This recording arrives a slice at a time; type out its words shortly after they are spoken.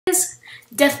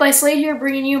Death by Slate here,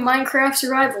 bringing you Minecraft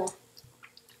Survival.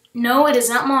 No, it is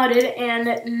not modded,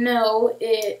 and no,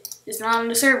 it is not on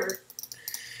the server.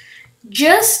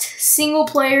 Just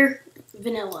single-player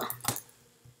vanilla.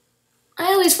 I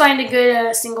always find a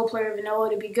good single-player vanilla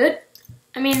to be good.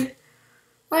 I mean,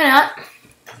 why not?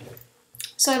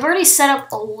 So I've already set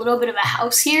up a little bit of a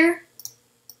house here.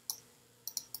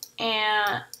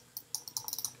 And,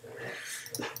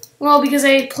 well, because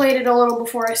I played it a little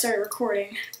before I started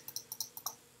recording.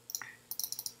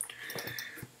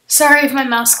 Sorry if my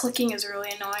mouse clicking is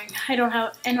really annoying. I don't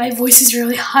have, and my voice is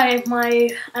really high. I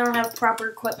don't have proper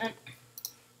equipment.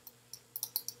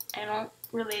 I don't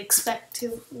really expect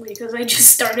to because I just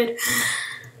started.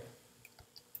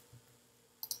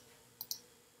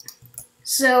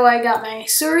 So I got my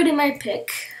sword and my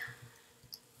pick.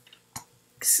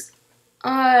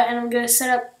 And I'm gonna set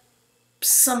up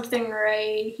something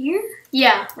right here.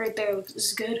 Yeah, right there. This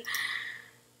is good.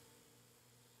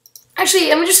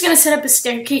 Actually, I'm just going to set up a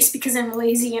staircase because I'm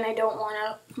lazy and I don't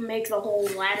want to make the whole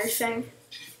ladder thing.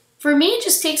 For me, it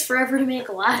just takes forever to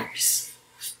make ladders.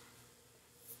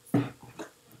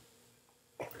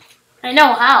 I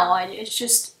know how. It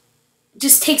just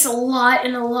takes a lot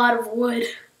and a lot of wood.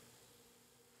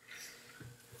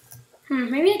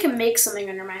 Maybe I can make something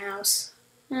under my house.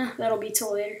 That'll be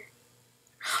till later.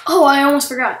 Oh, I almost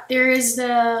forgot. There is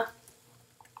the...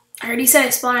 I already said I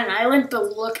spawned an island,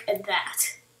 but look at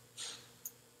that.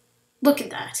 Look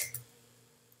at that.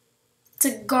 It's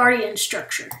a guardian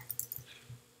structure.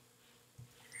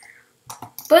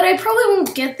 But I probably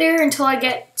won't get there until I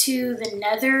get to the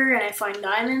nether and I find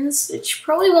diamonds, which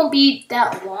probably won't be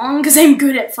that long because I'm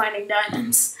good at finding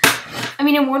diamonds. I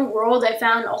mean, in one world I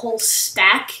found a whole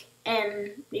stack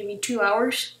in maybe 2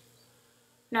 hours.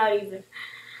 Not even.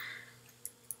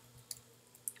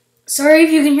 Sorry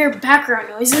if you can hear background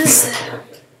noises.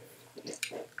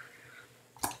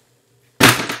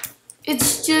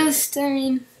 It's just, I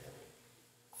mean,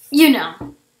 you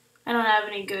know, I don't have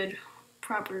any good,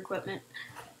 proper equipment.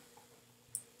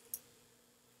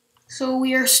 So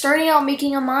we are starting out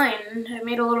making a mine. I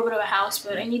made a little bit of a house,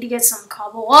 but I need to get some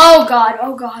cobble. Oh god,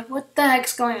 what the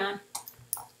heck's going on?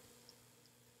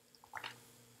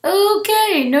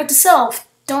 Okay, note to self,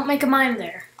 don't make a mine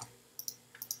there.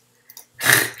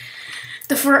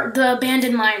 the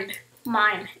abandoned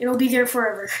mine. It'll be there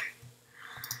forever.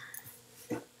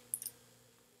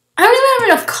 I don't even have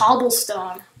enough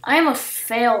cobblestone. I am a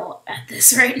fail at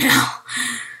this right now.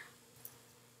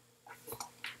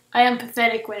 I am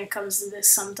pathetic when it comes to this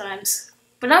sometimes.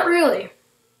 But not really.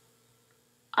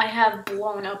 I have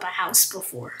blown up a house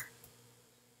before.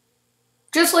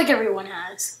 Just like everyone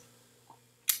has.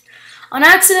 On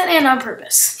accident and on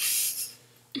purpose.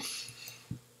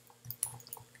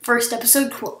 First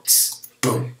episode quotes.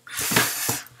 Boom.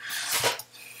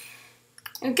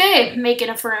 Okay, making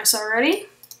a furnace already.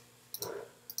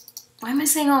 Why am I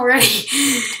saying already?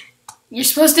 You're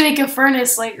supposed to make a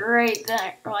furnace like right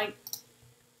there. Like,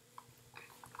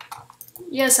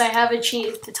 yes, I have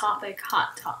achieved the topic.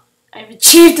 I've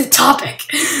achieved the topic.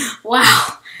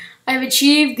 Wow. I've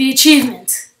achieved the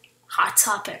achievement. Hot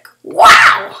topic.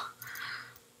 Wow.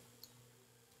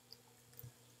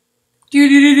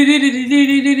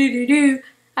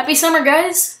 Happy summer,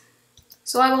 guys.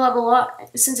 So I will have a lot,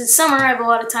 since it's summer, I have a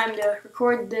lot of time to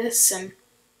record this and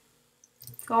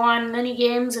go on mini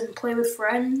games and play with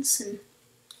friends and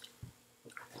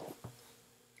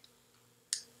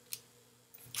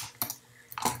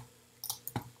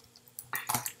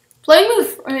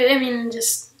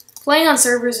just playing on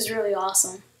servers is really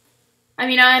awesome. I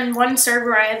mean, on one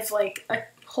server I have like a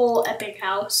whole epic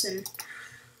house and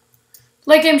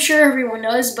like I'm sure everyone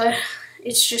does, but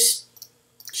it's just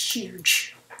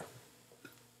huge.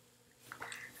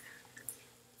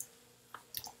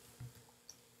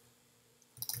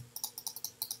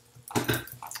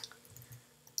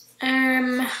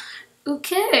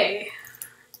 Okay.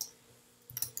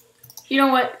 You know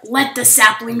what? Let the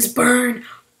saplings burn!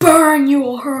 Burn,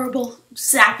 you horrible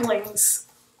saplings!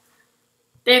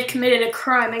 They have committed a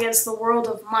crime against the world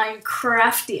of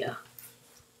Minecraftia.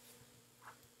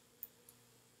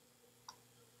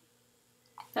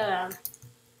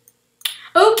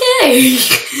 Okay!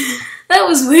 That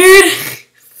was weird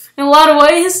in a lot of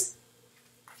ways.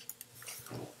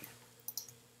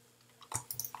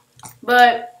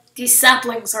 But these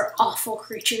saplings are awful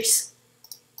creatures.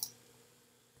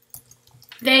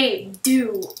 They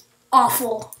do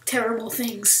awful, terrible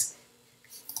things.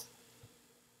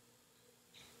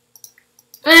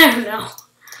 I don't know.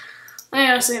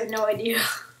 I honestly have no idea.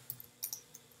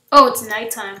 Oh, it's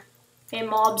nighttime. Hey,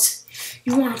 mobs.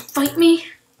 You wanna fight me?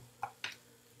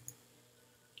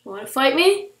 You wanna fight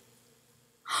me?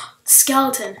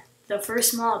 Skeleton, the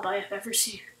first mob I have ever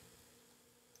seen.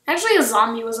 Actually, a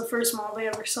zombie was the first mob I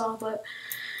ever saw, but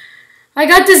I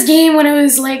got this game when it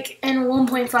was like in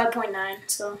 1.5.9,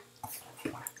 so.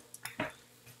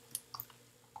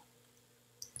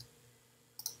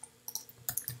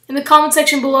 In the comment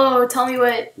section below, tell me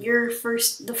what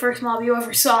the first mob you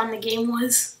ever saw in the game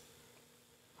was.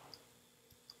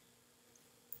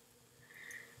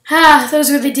 Ah,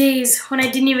 those were the days when I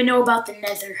didn't even know about the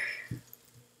Nether.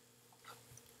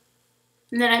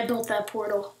 And then I built that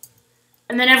portal.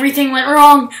 And then everything went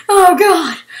wrong. Oh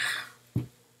god!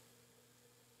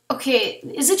 Okay,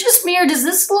 is it just me or does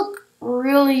this look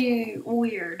really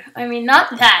weird? I mean,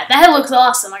 not that. That looks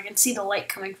awesome. I can see the light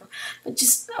coming from, but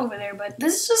just over there. But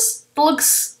this just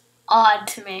looks odd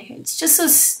to me. It's just so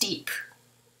steep.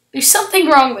 There's something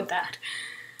wrong with that.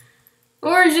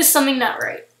 Or just something not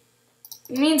right.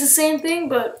 It means the same thing,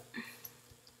 but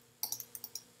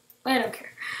I don't care.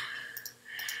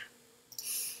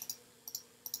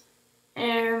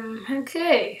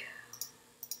 Okay.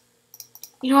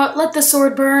 You know what? Let the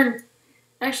sword burn.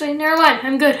 Actually, never mind.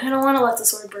 I'm good. I don't want to let the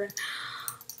sword burn.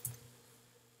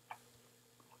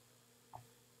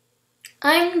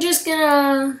 I'm just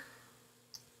gonna...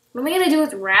 What am I gonna do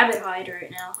with rabbit hide right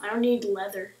now? I don't need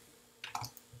leather.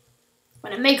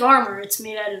 When I make armor, it's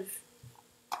made out of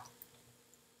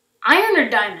iron or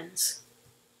diamonds.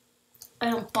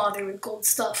 I don't bother with gold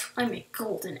stuff. I make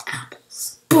golden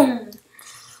apples. Boom!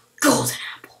 Golden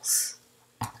apples.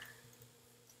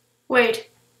 Wait.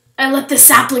 I let the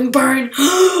sapling burn.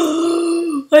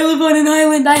 I live on an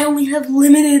island. I only have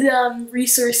limited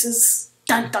resources.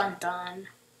 Dun dun dun.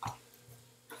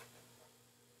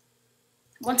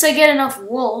 Once I get enough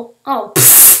wool. Oh,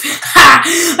 ha!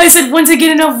 I said once I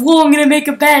get enough wool, I'm gonna make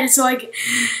a bed so I can.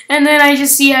 And then I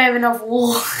just see I have enough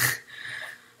wool.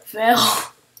 Fail.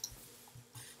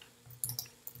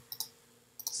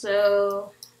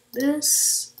 So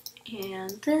this and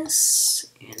this,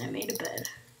 and I made a bed.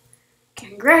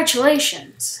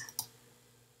 Congratulations.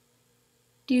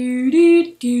 Do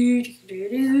do do do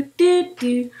do do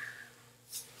do.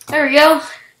 There we go.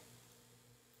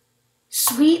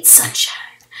 Sweet sunshine.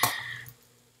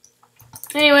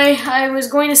 Anyway, I was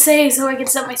going to say so I could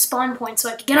set my spawn point so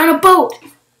I could get on a boat.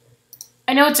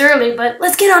 I know it's early, but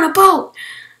let's get on a boat.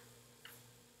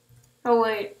 Oh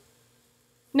wait.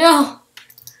 No.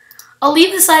 I'll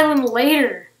leave this island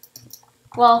later.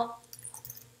 Well,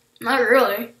 not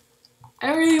really. I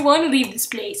don't really want to leave this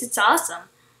place. It's awesome.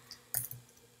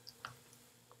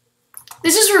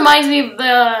 This just reminds me of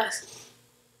the...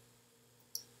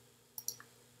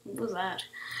 What was that?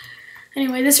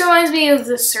 Anyway, this reminds me of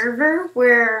the server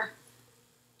where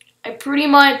I pretty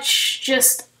much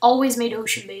just always made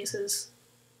ocean bases.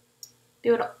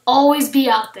 They would always be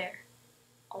out there.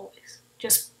 Always.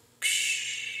 Just...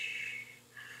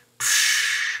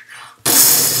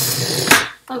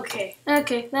 Okay,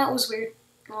 that was weird.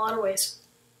 In a lot of ways.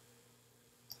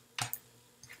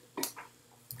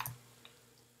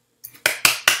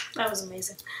 That was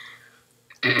amazing.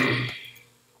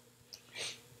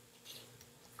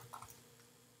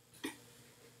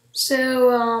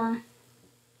 So,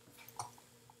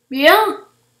 yeah.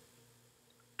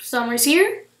 Summer's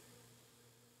here.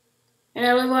 And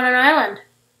I live on an island.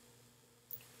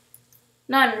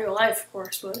 Not in real life, of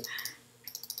course, but...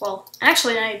 Well,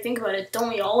 actually, now you think about it, don't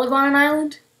we all live on an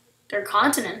island? They're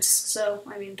continents, so,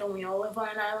 I mean, don't we all live on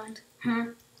an island?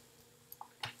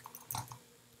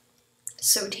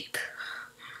 So deep.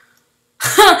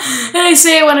 And I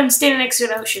say it when I'm standing next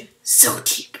to an ocean. So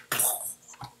deep.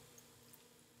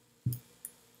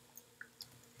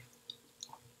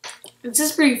 It's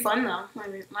just pretty fun, though. I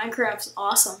mean, Minecraft's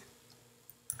awesome.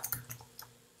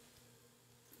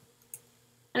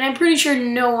 And I'm pretty sure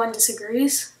no one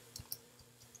disagrees.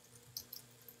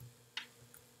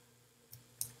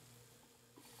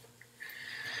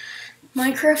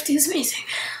 Minecraft is amazing.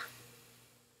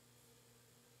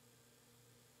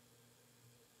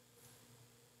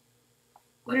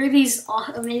 What are these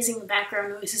amazing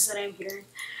background noises that I'm hearing?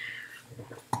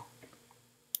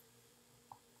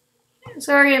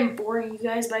 Sorry I'm boring you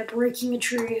guys by breaking a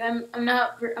tree. I'm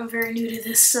very new to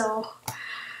this, so...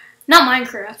 Not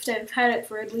Minecraft, I've had it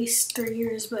for at least 3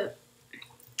 years, but...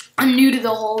 I'm new to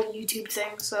the whole YouTube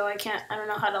thing, so I don't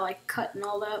know how to, like, cut and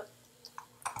all that.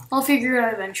 I'll figure it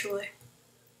out eventually.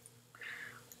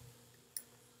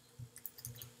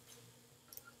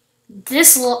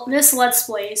 This Let's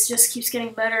Plays just keeps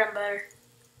getting better and better.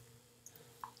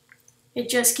 It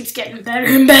just keeps getting better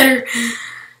and better.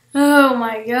 Oh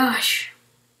my gosh.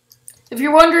 If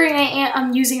you're wondering,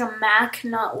 I'm using a Mac,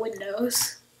 not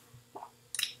Windows.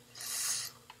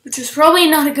 Which is probably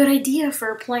not a good idea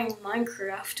for playing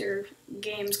Minecraft or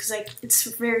games, because like it's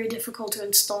very difficult to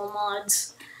install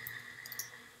mods.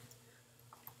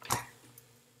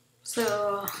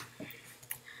 So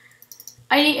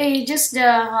I just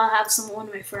I'll have one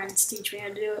of my friends teach me how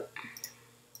to do it.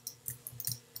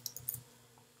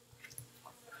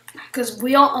 Because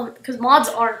mods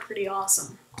are pretty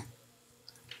awesome.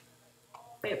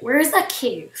 Wait, where is that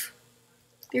cave?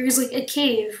 There's like a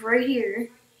cave right here.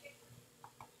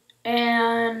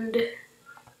 And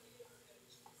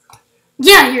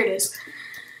yeah, here it is.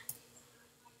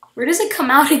 Where does it come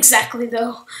out exactly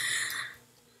though?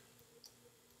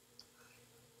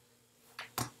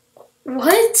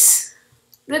 What?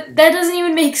 That doesn't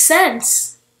even make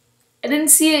sense. I didn't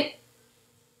see it.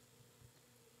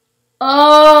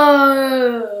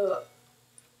 Oh.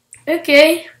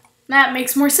 Okay. That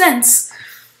makes more sense.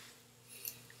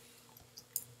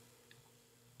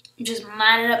 Just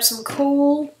mining up some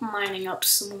coal. Mining up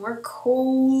some more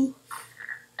coal.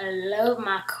 I love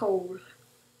my coal.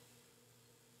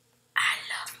 I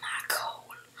love my coal.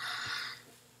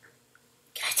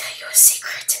 Can I tell you a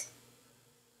secret?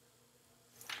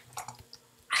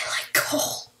 I like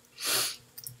coal.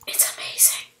 It's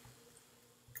amazing.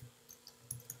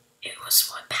 It was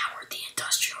what powered the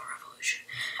Industrial Revolution.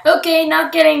 Okay,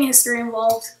 not getting history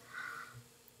involved.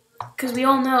 Because we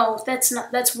all know that's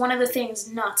one of the things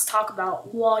not to talk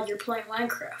about while you're playing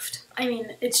Minecraft. I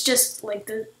mean, it's just like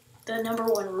the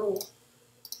 #1 rule.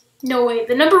 No, wait,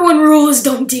 the #1 rule is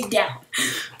don't dig down.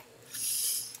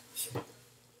 So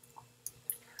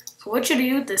what should I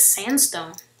do with this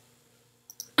sandstone?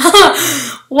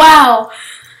 Wow!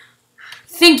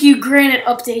 Thank you, Granite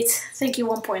Update. Thank you,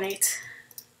 1.8.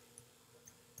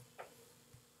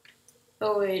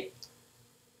 Oh, wait.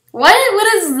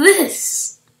 What is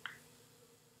this?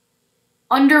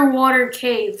 Underwater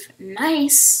cave.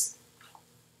 Nice.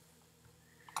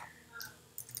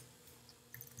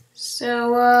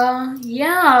 So,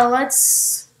 yeah,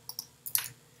 let's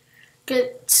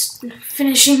get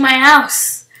finishing my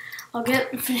house.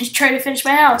 Try to finish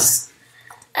my house.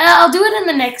 I'll do it in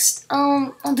the next,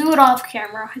 I'll do it off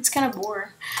camera. It's kind of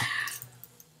boring.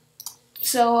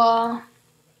 So,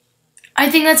 I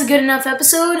think that's a good enough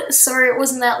episode. Sorry it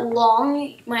wasn't that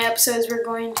long. My episodes were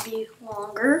going to be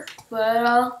longer,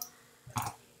 but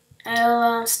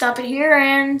I'll stop it here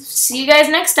and see you guys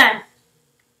next time.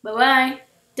 Bye-bye.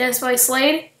 Death by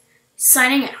Slade,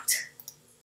 signing out.